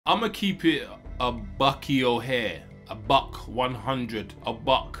I'ma keep it a Bucky O'Hare, a buck 100, a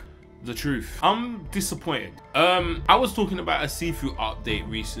buck. The truth. I'm disappointed. I was talking about a SIFU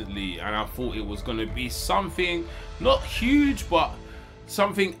update recently, and I thought it was gonna be something not huge, but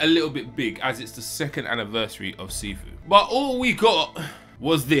something a little bit big, as it's the 2nd anniversary of SIFU. But all we got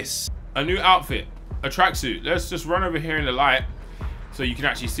was this: a new outfit, a tracksuit. Let's just run over here in the light so you can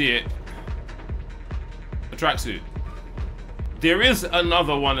actually see it. A tracksuit. There is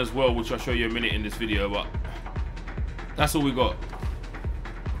another one as well, which I'll show you in a minute in this video, but that's all we got.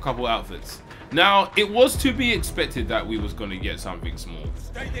 Couple outfits. Now, it was to be expected that we was going to get something small.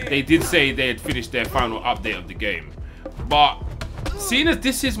 They did say they had finished their final update of the game, but seeing as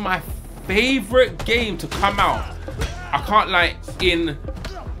this is my favorite game to come out, I can't lie, in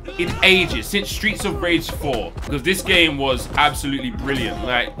ages, since Streets of Rage 4, because this game was absolutely brilliant.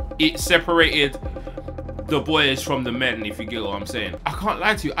 Like, it separated the boys from the men, if you get what I'm saying. I can't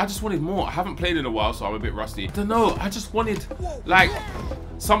lie to you, I just wanted more. I haven't played in a while, so I'm a bit rusty. I don't know, I just wanted like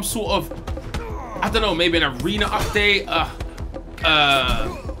some sort of, I don't know, maybe an arena update.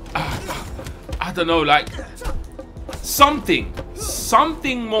 I don't know, like something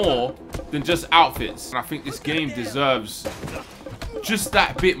more than just outfits. And I think this game deserves just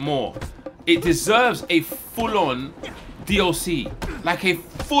that bit more. It deserves a full-on DLC, like a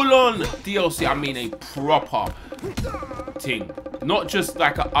full-on DLC. I mean a proper thing, not just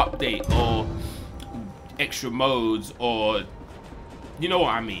like an update or extra modes, or you know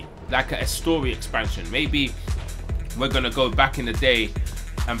what I mean, like a story expansion. Maybe we're gonna go back in the day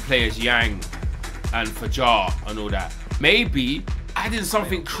and play as Yang and Fajar and all that. Maybe adding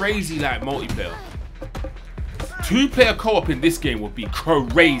something crazy like multiplayer. 2-player co-op in this game would be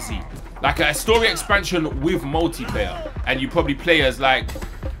crazy. Like a story expansion with multiplayer, and you probably play as like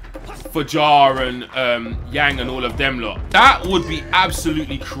Fajar and Yang and all of them lot. That would be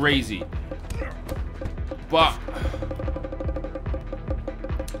absolutely crazy. But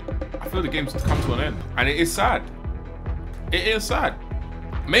I feel the game's come to an end, and it is sad. It is sad.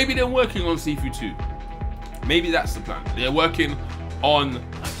 Maybe they're working on SIFU 2. Maybe that's the plan. They're working on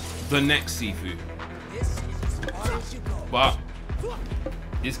the next SIFU. But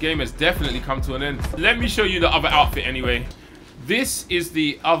this game has definitely come to an end. Let me show you the other outfit anyway. This is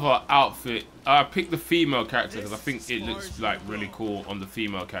the other outfit. I picked the female character because I think it looks like really cool on the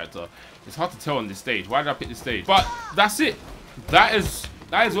female character. It's hard to tell on this stage. Why did I pick this stage? But that's it. That is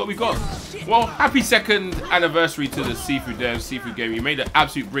what we got. Well, happy 2nd anniversary to the SIFU devs, SIFU game. You made an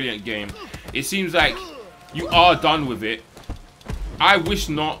absolute brilliant game. It seems like you are done with it. I wish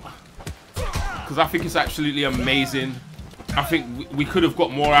not, because I think it's absolutely amazing. I think we could have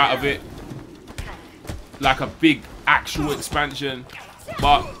got more out of it, like a big actual expansion.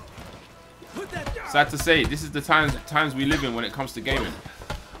 But sad to say, this is the times we live in when it comes to gaming.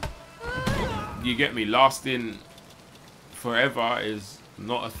 You get me? Lasting forever is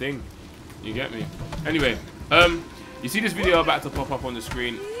not a thing. You get me? Anyway, you see this video about to pop up on the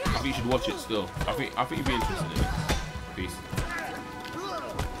screen. I think you should watch it still. I think you'd be interested in it. Peace.